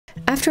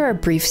After our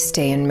brief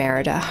stay in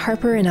Merida,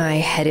 Harper and I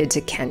headed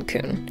to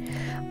Cancun.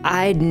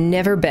 I'd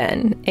never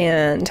been,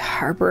 and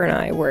Harper and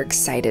I were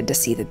excited to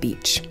see the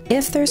beach.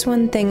 If there's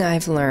one thing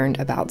I've learned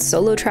about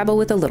solo travel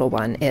with a little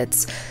one,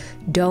 it's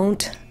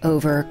don't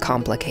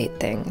overcomplicate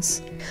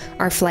things.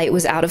 Our flight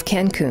was out of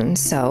Cancun,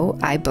 so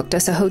I booked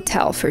us a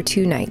hotel for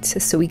 2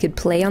 nights so we could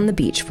play on the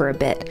beach for a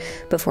bit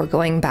before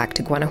going back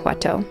to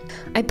Guanajuato.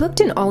 I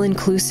booked an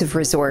all-inclusive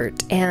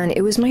resort, and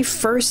it was my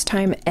first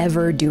time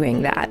ever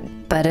doing that.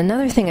 But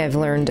another thing I've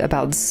learned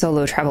about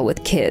solo travel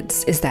with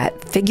kids is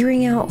that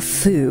figuring out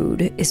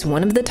food is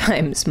one of the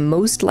times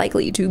most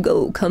likely to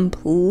go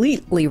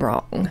completely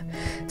wrong.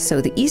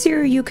 So the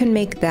easier you can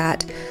make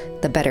that,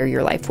 the better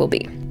your life will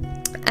be.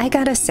 I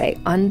gotta say,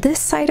 on this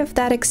side of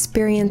that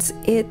experience,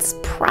 it's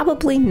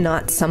probably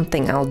not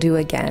something I'll do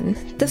again.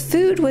 The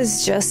food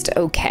was just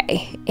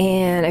okay,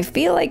 and I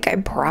feel like I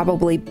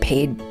probably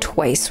paid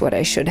twice what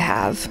I should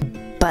have.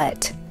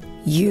 But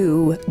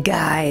you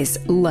guys,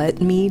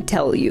 let me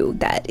tell you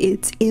that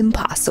it's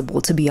impossible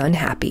to be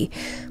unhappy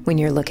when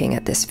you're looking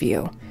at this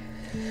view.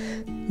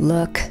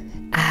 Look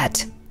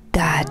at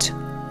that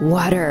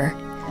water.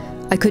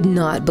 I could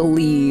not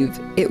believe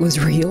it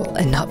was real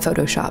and not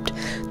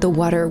photoshopped. The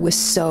water was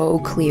so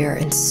clear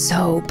and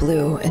so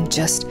blue, and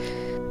just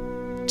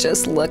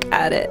look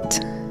at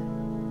it.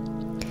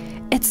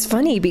 It's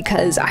funny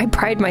because I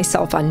pride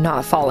myself on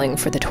not falling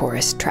for the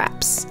tourist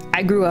traps.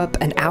 I grew up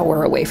an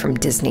hour away from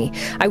Disney.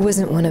 I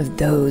wasn't one of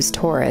those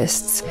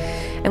tourists.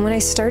 And when I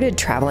started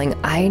traveling,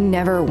 I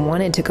never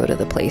wanted to go to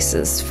the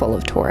places full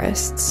of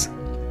tourists.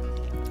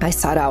 I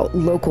sought out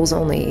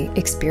locals-only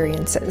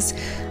experiences.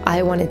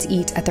 I wanted to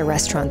eat at the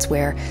restaurants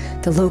where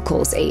the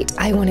locals ate.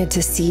 I wanted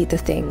to see the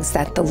things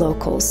that the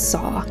locals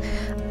saw.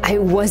 I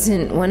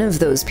wasn't one of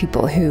those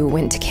people who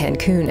went to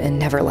Cancun and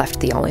never left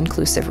the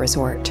all-inclusive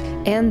resort.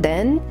 And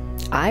then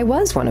I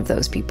was one of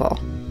those people.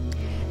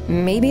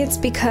 Maybe it's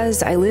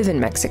because I live in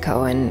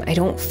Mexico and I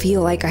don't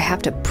feel like I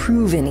have to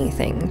prove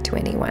anything to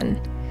anyone.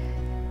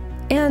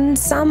 And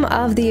some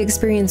of the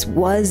experience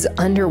was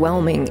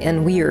underwhelming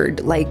and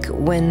weird, like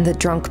when the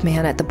drunk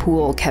man at the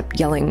pool kept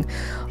yelling,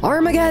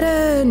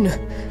 "Armageddon!"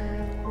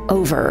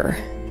 over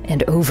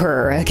and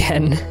over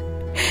again.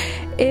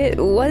 It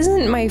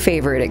wasn't my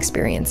favorite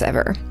experience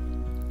ever.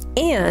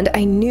 And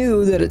I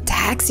knew that a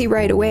taxi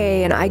right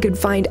away and I could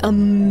find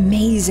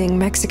amazing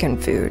Mexican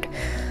food.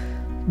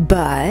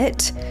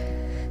 But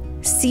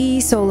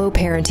see solo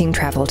parenting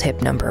travel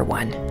tip number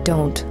 1,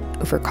 don't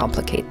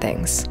overcomplicate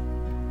things.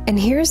 And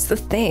here's the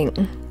thing,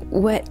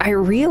 what I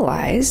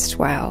realized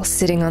while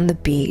sitting on the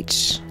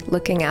beach,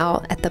 looking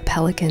out at the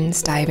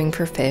pelicans diving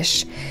for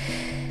fish,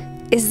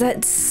 is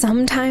that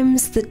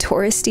sometimes the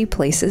touristy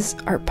places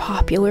are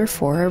popular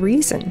for a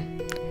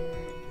reason.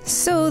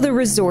 So the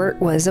resort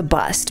was a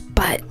bust,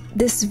 but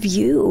this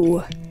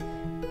view,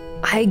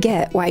 I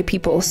get why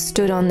people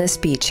stood on this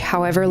beach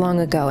however long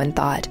ago and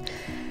thought,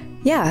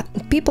 yeah,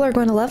 people are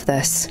going to love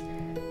this.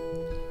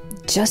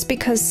 Just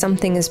because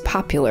something is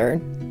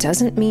popular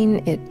doesn't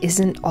mean it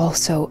isn't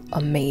also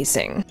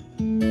amazing.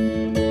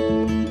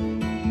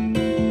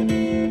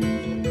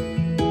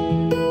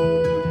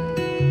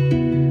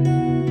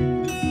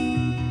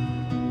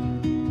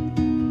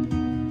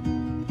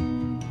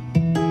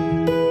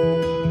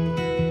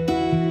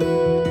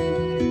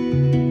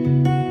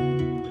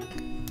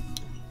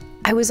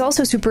 I was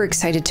also super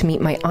excited to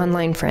meet my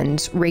online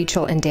friends,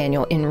 Rachel and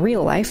Daniel, in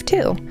real life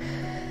too.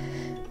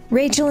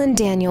 Rachel and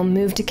Daniel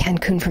moved to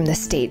Cancun from the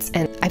States,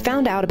 and I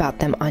found out about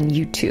them on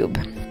YouTube.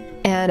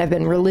 And I've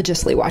been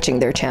religiously watching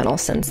their channel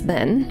since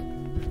then.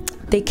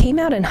 They came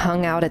out and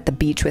hung out at the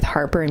beach with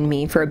Harper and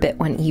me for a bit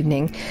one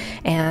evening,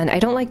 and I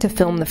don't like to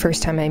film the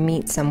first time I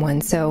meet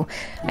someone, so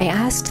I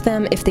asked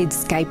them if they'd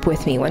Skype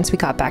with me once we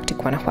got back to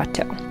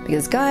Guanajuato.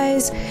 Because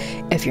guys,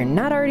 if you're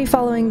not already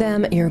following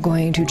them, you're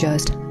going to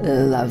just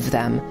love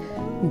them.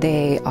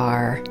 They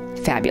are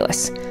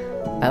fabulous.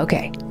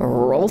 Okay,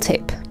 roll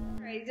tape.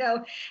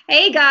 So,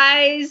 hey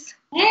guys.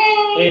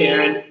 Hey. Hey,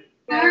 Erin.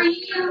 How are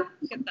you?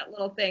 Look at that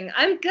little thing.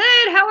 I'm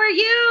good. How are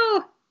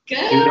you?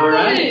 Good. Doing all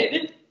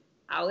right.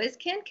 How is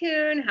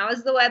Cancun? How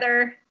is the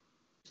weather?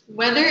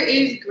 Weather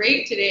is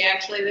great today,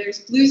 actually. There's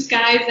blue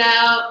skies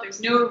out.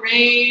 There's no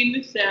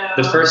rain. So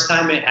The first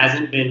time it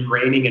hasn't been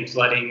raining and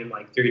flooding in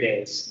like 3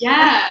 days.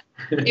 Yeah,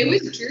 it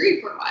was dreary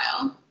for a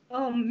while.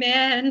 Oh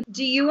man.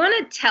 Do you want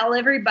to tell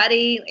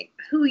everybody like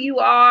who you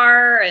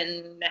are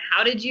and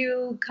how did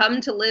you come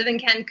to live in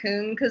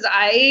Cancun? Because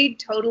I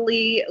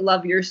totally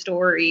love your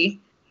story.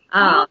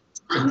 I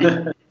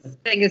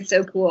think it's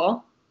so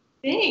cool.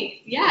 Thanks.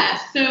 Yeah.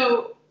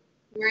 So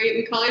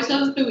we call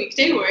ourselves the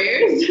Weekday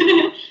Warriors.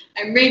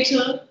 I'm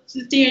Rachel. This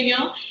is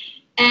Daniel.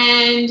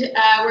 And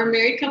we're a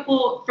married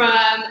couple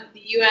from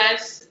the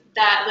U.S.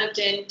 that lived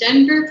in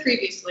Denver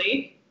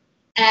previously.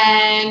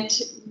 And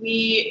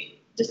we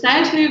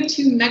decided to move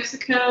to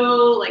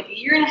Mexico like a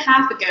year and a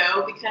half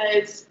ago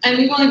and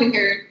we've only been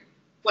here,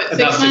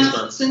 About 6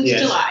 months since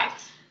yes. July.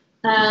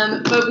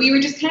 But we were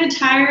just kind of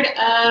tired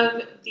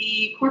of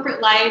the corporate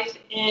life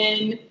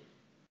in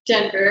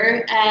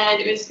Denver,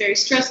 and it was very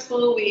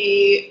stressful.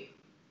 We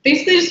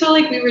basically just felt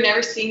like we were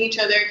never seeing each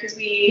other because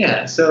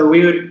Yeah, so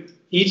we would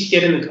each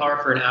get in the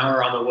car for an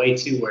hour on the way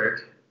to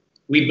work.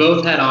 We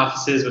both had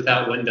offices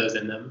without windows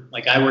in them.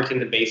 Like I worked in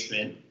the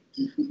basement.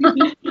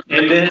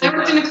 And then I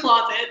worked in a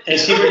closet. And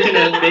she worked in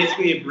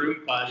basically a broom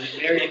closet,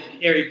 very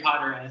Harry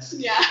Potter-esque.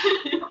 Yeah.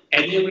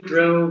 And then we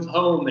drove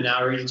home an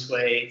hour each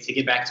way to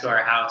get back to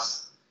our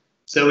house.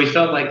 So we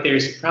felt like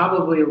there's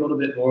probably a little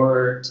bit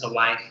more to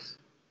life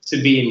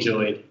to be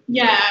enjoyed.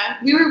 Yeah,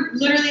 we were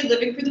literally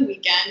living for the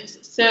weekends.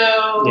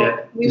 So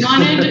Yeah. we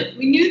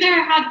knew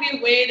there had to be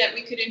a way that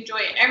we could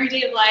enjoy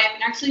everyday life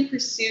and actually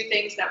pursue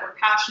things that we're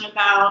passionate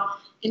about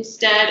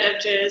instead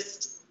of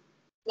just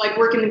like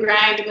working the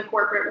grind in the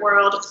corporate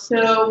world.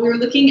 So we were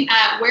looking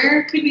at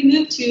where could we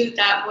move to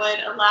that would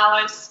allow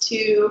us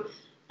to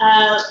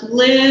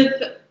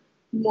live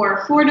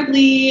more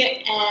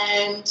affordably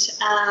and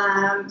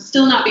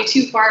still not be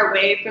too far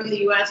away from the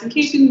U.S. in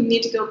case we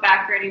need to go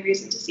back for any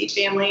reason to see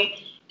family.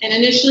 And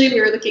initially we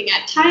were looking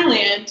at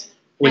Thailand.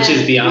 Which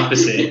is the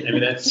opposite. I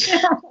mean, that's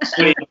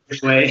 20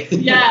 years away.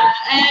 Yeah,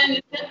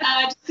 and just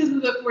because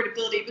of the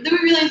affordability. But then we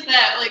realized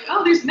that, like,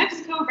 oh, there's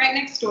Mexico right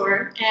next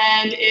door,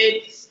 and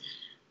it's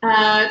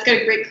got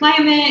a great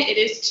climate. It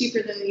is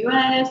cheaper than the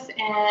U.S.,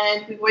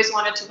 and we've always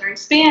wanted to learn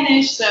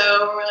Spanish,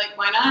 so we're like,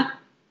 why not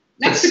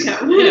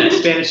Mexico? Yeah,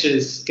 Spanish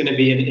is going to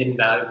be an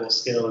invaluable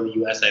skill in the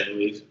U.S., I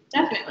believe.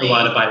 Definitely. A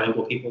lot of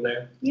bilingual people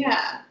there.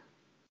 Yeah.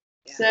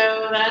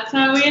 So that's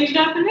how we ended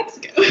up in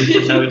Mexico.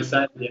 That's how we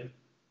decided, yeah.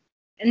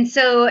 And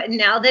so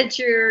now that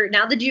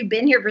you've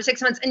been here for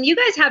 6 months, and you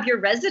guys have your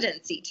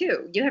residency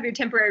too, you have your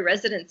temporary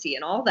residency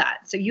and all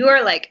that, so you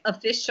are like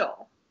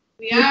official.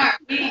 We are.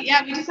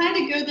 We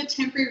decided to go the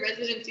temporary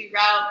residency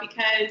route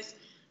because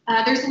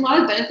there's a lot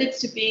of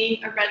benefits to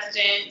being a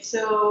resident.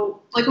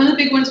 So, like, one of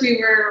the big ones we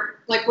were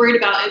like worried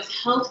about is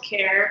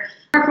healthcare.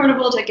 More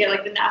affordable to get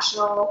like the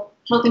national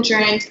health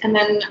insurance, and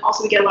then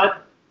also we get a lot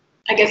of,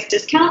 I guess,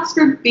 discounts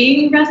for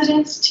being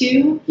residents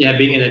too. Yeah,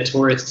 being in a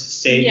tourist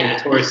state, in a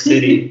tourist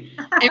city.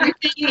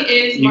 Everything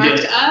is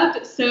marked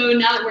up, so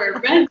now that we're a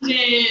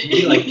resident,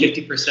 you get like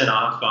 50%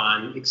 off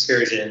on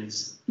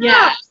excursions.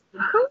 Yeah.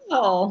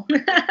 Cool.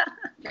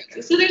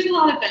 So there's a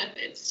lot of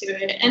benefits to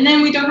it. And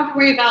then we don't have to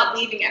worry about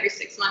leaving every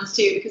 6 months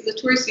too, because the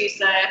tourist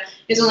visa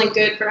is only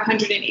good for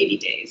 180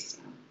 days.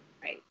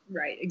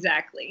 Right,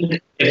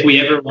 exactly. If we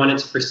ever wanted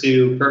to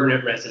pursue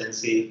permanent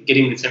residency,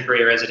 getting the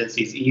temporary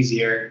residency is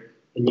easier.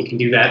 And you can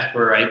do that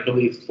for, I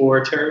believe,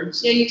 4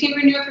 terms. Yeah, you can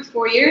renew it for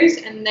 4 years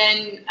and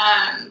then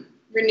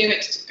renew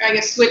it, I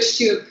guess, switch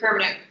to a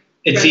permanent.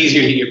 It's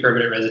easier to get your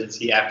permanent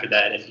residency after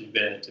that if you've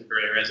been a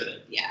temporary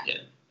resident. Yeah.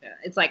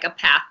 It's like a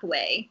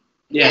pathway.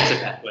 Yeah, it's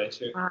a pathway,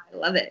 sure. I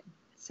love it.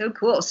 So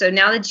cool. So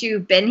now that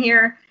you've been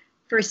here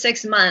for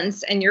 6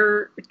 months and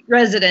you're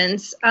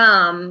residents,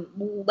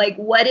 like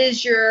what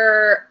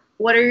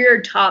are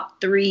your top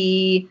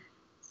 3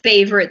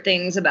 favorite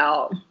things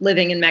about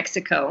living in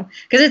Mexico?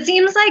 Because it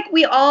seems like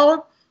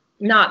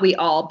not we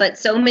all, but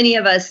so many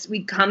of us,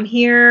 we come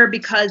here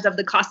because of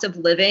the cost of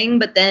living,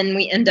 but then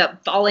we end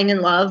up falling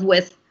in love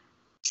with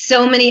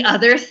so many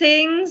other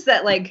things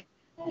that, like,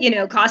 you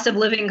know, cost of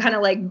living kind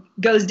of like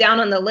goes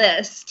down on the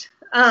list.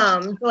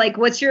 Like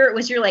what's your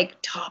like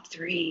top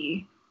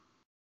 3?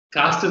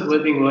 Cost of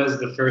living was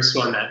the first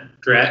one that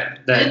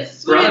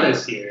brought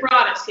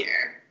us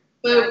here.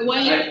 But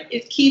what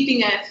is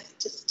keeping us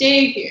to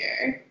stay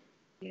here?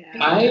 Yeah.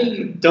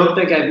 I don't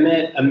think I've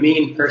met a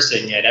mean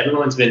person yet.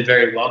 Everyone's been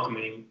very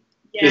welcoming.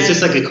 Yeah. It's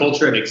just like a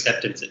culture of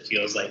acceptance, it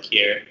feels like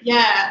here.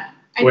 Yeah.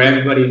 Where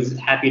everybody's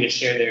happy to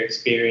share their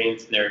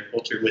experience and their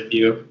culture with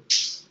you.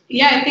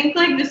 Yeah, I think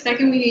like the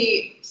second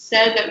we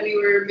said that we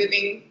were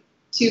moving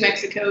to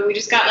Mexico, we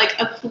just got like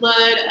a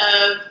flood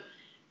of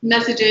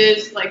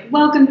messages like,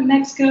 welcome to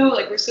Mexico,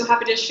 like we're so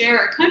happy to share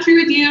our country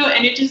with you,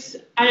 and it just,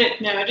 I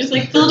don't know, it just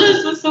like filled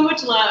us with so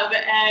much love,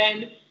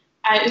 and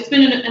it's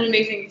been an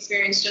amazing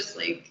experience, just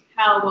like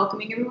how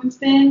welcoming everyone's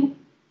been.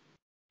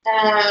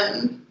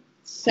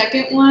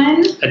 Second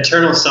one,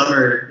 eternal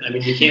summer. I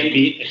mean, you can't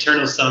beat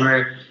eternal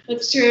summer.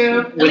 That's true.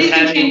 At least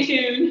in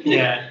Cancun.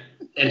 Yeah,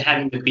 and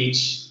having the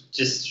beach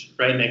just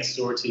right next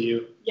door to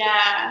you.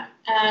 Yeah.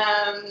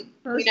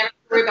 We never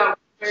worry about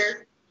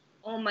weather.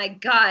 Oh my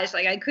gosh,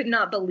 like I could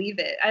not believe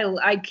it.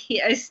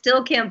 I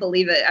still can't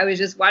believe it. I was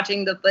just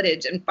watching the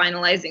footage and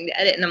finalizing the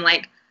edit, and I'm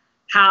like,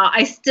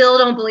 I still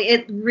don't believe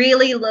it.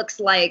 Really looks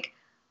like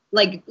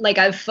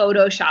I've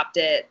photoshopped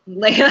it,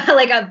 like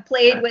I've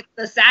played with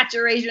the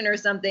saturation or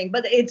something,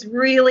 but it's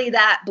really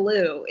that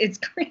blue. It's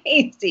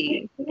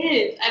crazy. It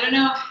is. I don't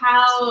know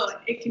how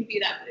it can be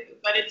that blue,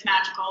 but it's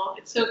magical.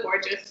 It's so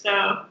gorgeous.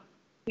 So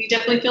we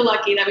definitely feel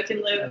lucky that we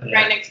can live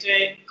right next to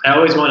it. I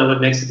always want to live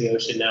next to the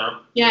ocean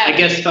now. Yeah. I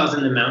guess if I was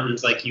in the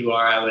mountains like you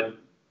are, I would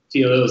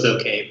feel it was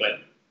okay,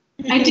 but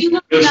I do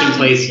love the ocean mountains.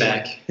 plays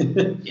back.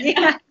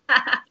 Yeah.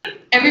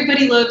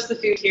 Everybody loves the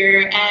food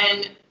here,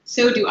 and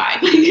so do I.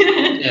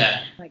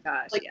 Yeah. Oh my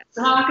gosh. Like yes.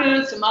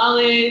 tacos,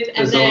 tamales,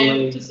 and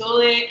then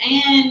pozole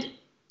and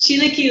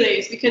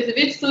chilaquiles, because if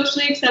it's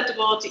socially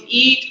acceptable to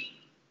eat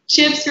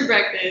chips for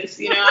breakfast,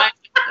 you know, I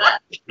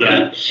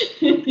Yeah.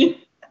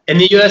 In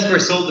the U.S., we're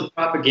sold the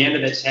propaganda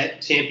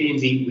that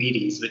champions eat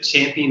Wheaties, but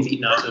champions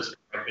eat nachos for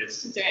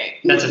breakfast. That's right.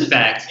 That's a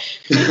fact.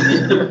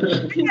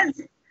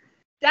 Yes,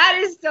 that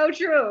is so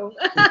true.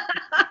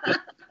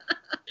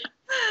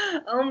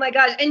 Oh my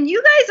gosh. And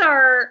you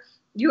guys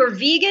you're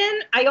vegan?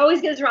 I always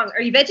get this wrong.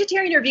 Are you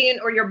vegetarian or vegan,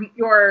 or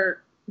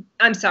you're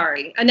I'm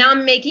sorry. And now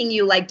I'm making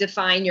you like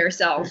define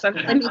yourself. I'm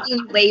making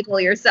you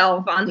label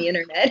yourself on the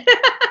internet.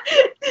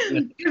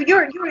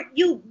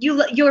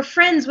 You're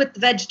friends with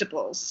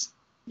vegetables.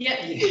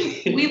 Yeah,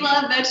 we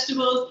love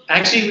vegetables.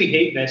 Actually, we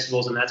hate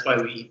vegetables, and that's why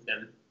we eat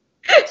them.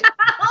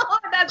 Oh,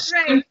 that's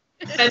right.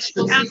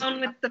 Vegetables. Down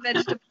with the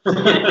vegetables.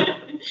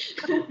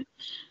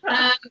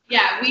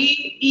 Yeah,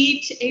 we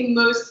eat a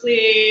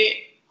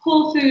mostly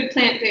whole food,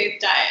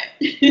 plant-based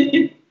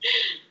diet.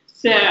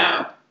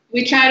 So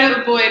we try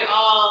to avoid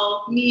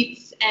all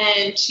meats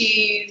and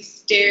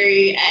cheese,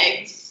 dairy,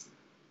 eggs,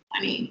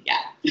 honey,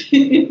 yeah.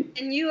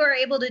 And you are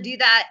able to do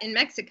that in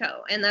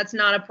Mexico, and that's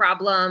not a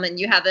problem, and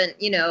you haven't,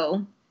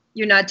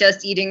 you're not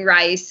just eating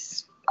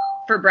rice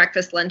for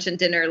breakfast, lunch, and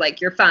dinner.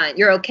 Like, you're fine.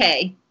 You're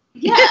okay.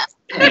 Yeah.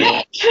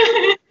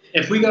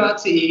 If we go out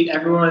to eat,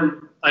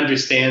 everyone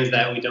understands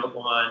that we don't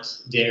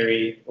want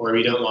dairy or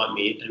we don't want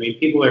meat. I mean,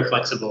 people are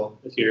flexible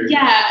if you're...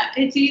 Yeah,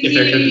 it's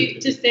easy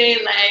to say,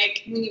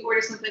 like, when you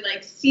order something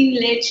like sin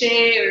leche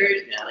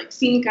or like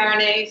sin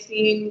carne,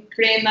 sin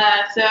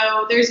crema.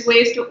 So there's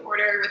ways to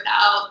order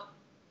without,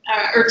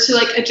 or to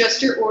like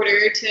adjust your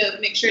order to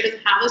make sure it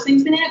doesn't have those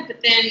things in it.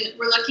 But then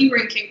we're lucky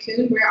we're in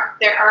Cancun where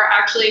there are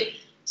actually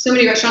so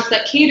many restaurants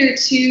that cater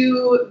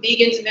to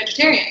vegans and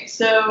vegetarians.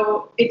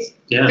 So it's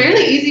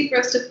fairly easy for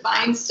us to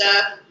find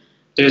stuff.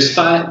 There's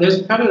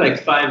probably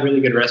like 5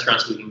 really good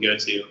restaurants we can go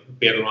to if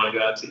we ever want to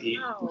go out to eat.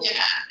 Oh.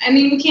 Yeah, I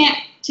mean, we can't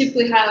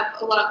typically have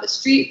a lot of the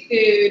street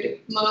food.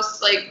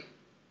 Most like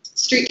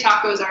street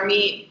tacos are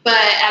meat, but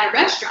at a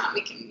restaurant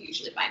we can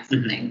usually find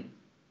something. Mm-hmm.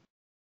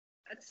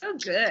 That's so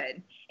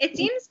good. It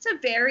seems to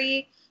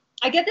vary.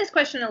 I get this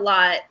question a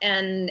lot,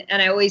 and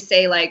I always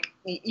say, like,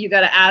 you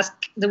got to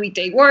ask the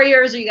Weekday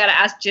Warriors, or you got to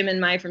ask Jim and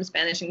Mai from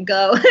Spanish and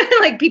Go,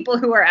 like people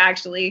who are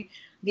actually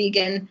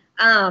vegan.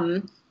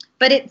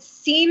 But it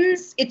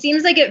seems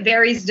like it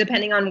varies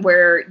depending on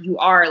where you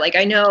are. Like,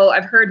 I know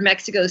I've heard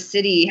Mexico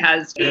City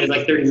has... There's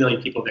like 30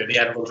 million people there. They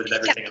have a little bit of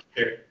everything up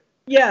there.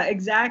 Yeah,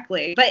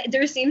 exactly. But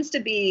there seems to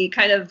be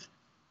kind of,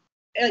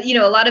 a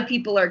lot of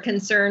people are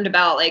concerned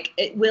about, like,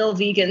 will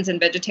vegans and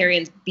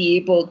vegetarians be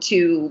able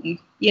to,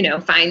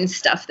 find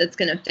stuff that's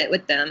going to fit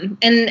with them?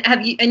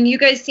 And you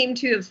guys seem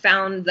to have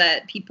found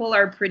that people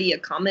are pretty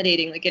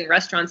accommodating, like in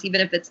restaurants,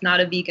 even if it's not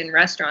a vegan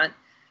restaurant.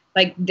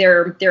 Like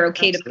they're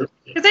okay Absolutely.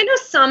 because I know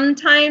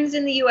sometimes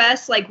in the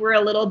US, like, we're a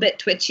little bit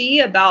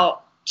twitchy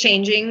about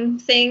changing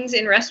things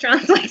in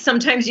restaurants. Like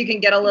sometimes you can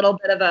get a little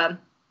bit of a,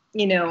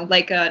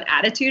 like an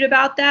attitude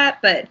about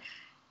that. But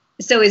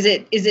so is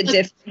it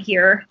different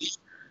here?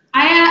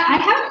 I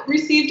haven't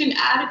received an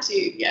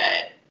attitude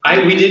yet.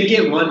 We did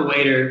get one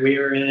waiter. We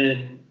were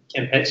in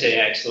Campeche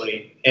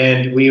actually,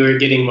 and we were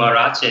getting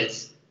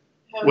huaraches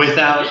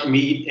without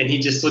meat, and he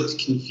just looked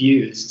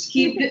confused.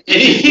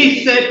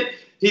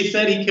 He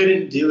said he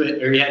couldn't do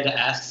it, or he had to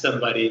ask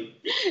somebody.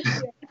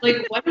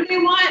 Like, what do they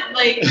want?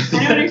 Like, I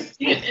don't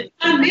understand. It's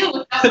not a meal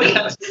without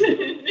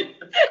meat.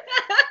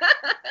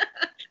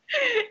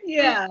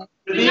 Yeah.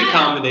 They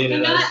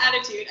accommodated not us.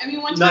 attitude. I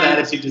mean, Not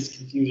attitude, just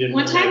confusion.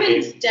 One time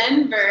in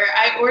Denver,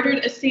 I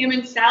ordered a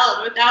salmon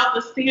salad without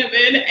the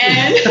salmon,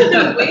 and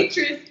the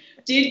waitress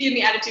did give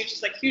me attitude.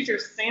 She's like, "Here's your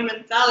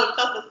salmon salad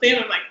without the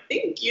salmon." I'm like,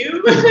 "Thank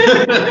you."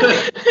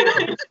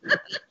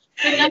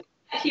 But not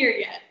here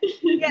yet.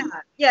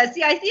 Yeah.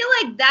 See, I feel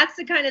like that's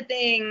the kind of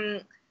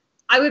thing.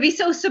 I would be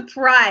so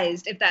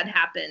surprised if that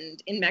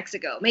happened in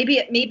Mexico. Maybe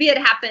it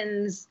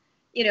happens.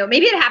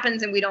 Maybe it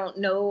happens and we don't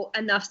know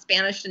enough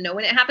Spanish to know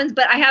when it happens.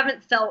 But I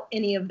haven't felt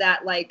any of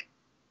that like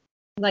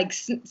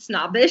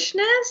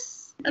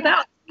snobbishness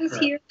about things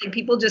here. Like,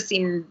 people just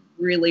seem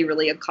really,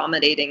 really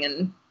accommodating,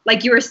 and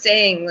like you were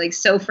saying, like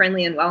so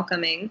friendly and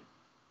welcoming.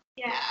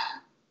 Yeah.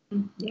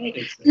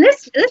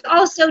 This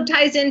also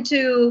ties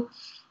into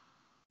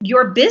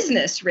your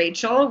business,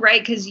 Rachel,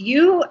 right? Because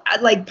you,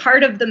 like,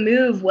 part of the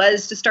move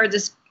was to start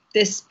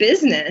this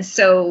business.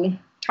 So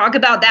talk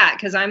about that,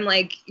 because I'm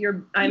like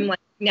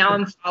now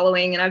I'm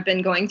following, and I've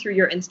been going through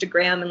your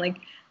Instagram and like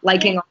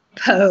liking all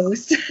the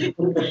posts.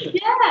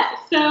 Yeah.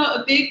 So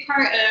a big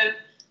part of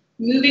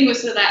moving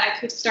was so that I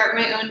could start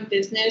my own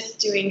business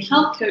doing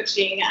health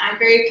coaching. I'm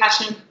very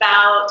passionate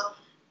about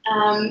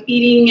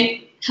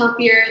eating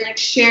healthier and like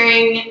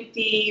sharing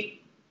the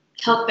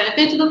health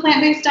benefits of a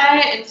plant-based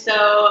diet. And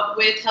so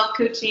with health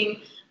coaching,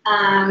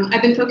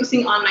 I've been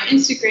focusing on my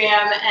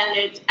Instagram, and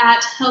it's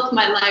at Health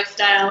My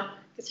Lifestyle,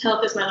 because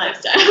health is my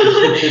lifestyle.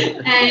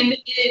 And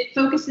it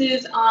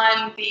focuses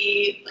on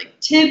the like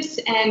tips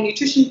and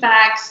nutrition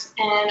facts,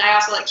 and I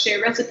also like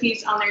share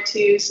recipes on there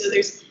too. So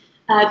there's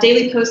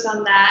daily posts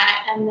on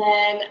that. And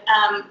then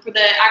for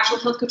the actual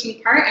health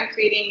coaching part, I'm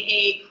creating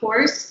a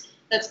course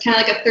that's kind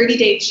of like a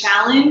 30-day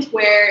challenge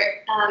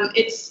where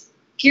it's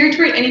geared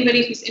toward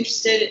anybody who's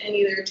interested in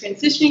either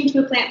transitioning to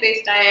a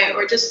plant-based diet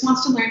or just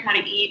wants to learn how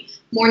to eat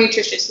more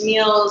nutritious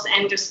meals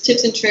and just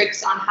tips and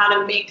tricks on how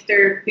to make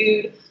their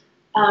food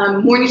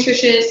more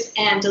nutritious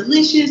and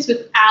delicious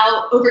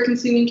without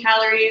over-consuming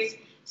calories.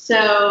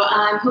 So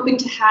I'm hoping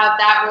to have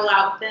that roll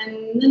out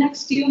within the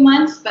next few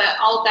months, but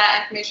all of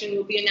that information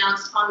will be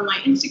announced on my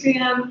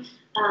Instagram.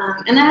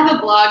 And I have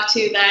a blog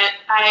too that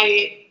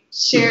I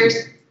share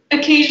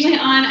occasionally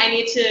on. I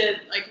need to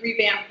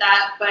revamp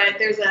that, but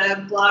there's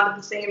a blog of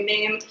the same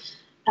name,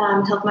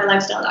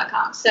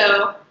 healthmylifestyle.com.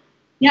 So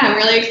yeah, I'm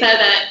really excited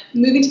that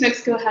moving to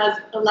Mexico has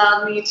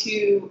allowed me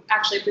to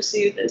actually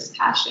pursue this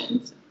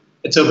passion. So.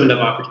 It's opened up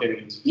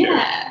opportunities.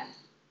 Yeah.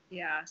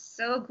 Yeah,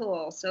 so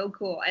cool, so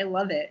cool. I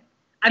love it.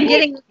 I'm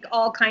getting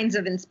all kinds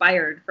of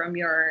inspired from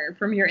your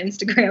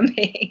Instagram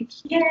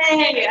page.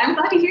 Yay! I'm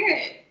glad to hear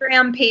it.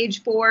 Instagram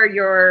page for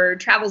your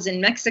travels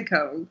in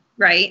Mexico,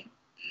 right?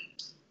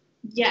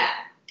 Yeah.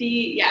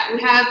 We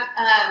have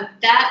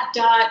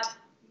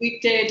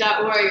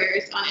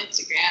that.weekday.warriors on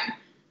Instagram,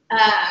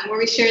 where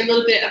we share a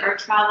little bit of our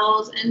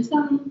travels and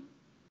some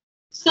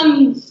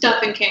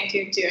stuff in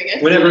Cancun too, I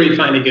guess. Whenever we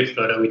find a good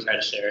photo, we try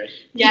to share it.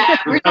 Yeah.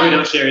 We probably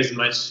don't share as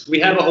much. We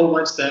have a whole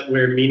bunch that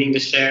we're meaning to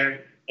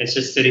share. It's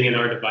just sitting in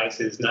our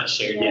devices, not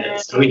shared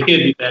yet. So we need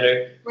to be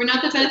better. We're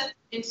not the best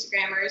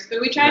Instagrammers,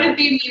 but we try to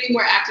be maybe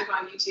more active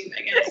on YouTube,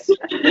 I guess.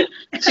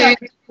 Sharing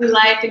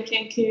life in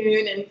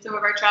Cancun and some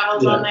of our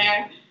travels on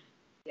there.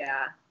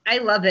 Yeah, I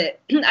love it.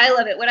 I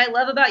love it. What I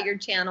love about your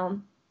channel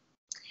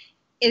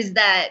is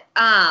that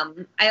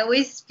I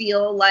always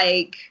feel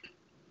like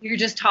you're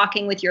just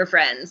talking with your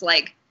friends,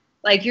 like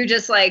you're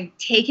just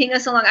taking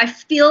us along. I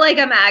feel like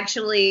I'm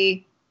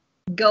actually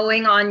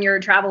going on your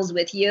travels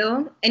with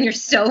you, and you're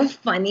so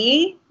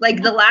funny.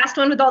 Like the last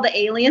one with all the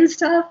alien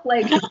stuff,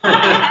 really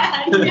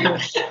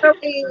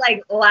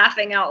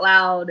laughing out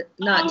loud,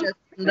 not just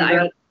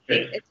the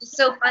it's just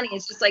so funny.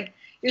 It's just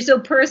you're so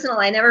personal.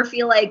 I never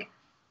feel like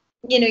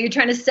you're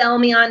trying to sell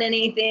me on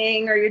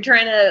anything, or you're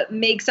trying to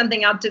make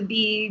something out to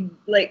be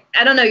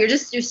I don't know. You're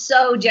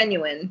so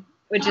genuine,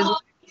 which is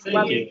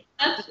lovely.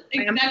 That's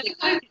exactly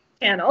my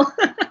channel.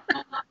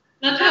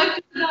 That's how I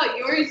feel about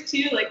yours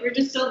too. We're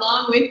just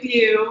along with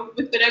you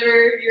with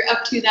whatever you're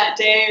up to that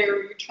day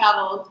or your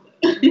travels.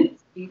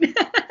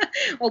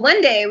 Well, one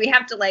day we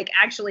have to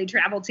actually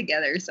travel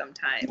together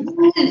sometime.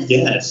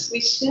 Yes. We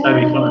should.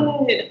 That'd be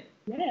fun.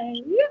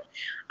 Yay.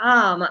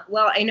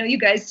 Well, I know you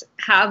guys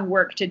have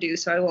work to do,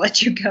 so I will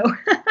let you go.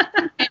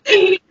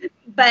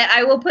 But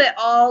I will put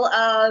all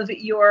of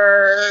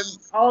your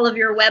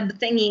web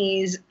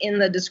thingies in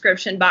the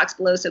description box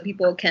below so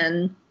people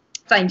can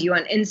find you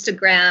on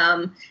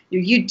Instagram,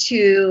 your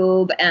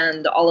YouTube,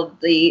 and all of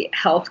the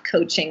health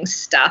coaching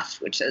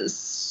stuff, which is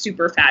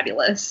super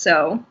fabulous.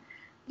 So,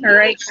 all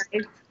right,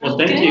 guys. Well,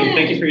 thank you.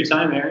 Thank you for your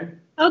time, Erin.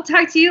 I'll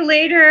talk to you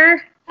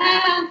later.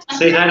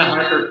 Say hi to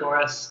Harper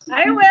for us.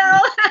 I will.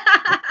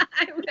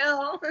 I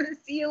will.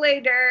 See you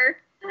later.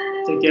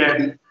 Take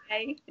care.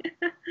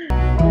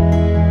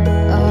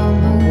 Bye.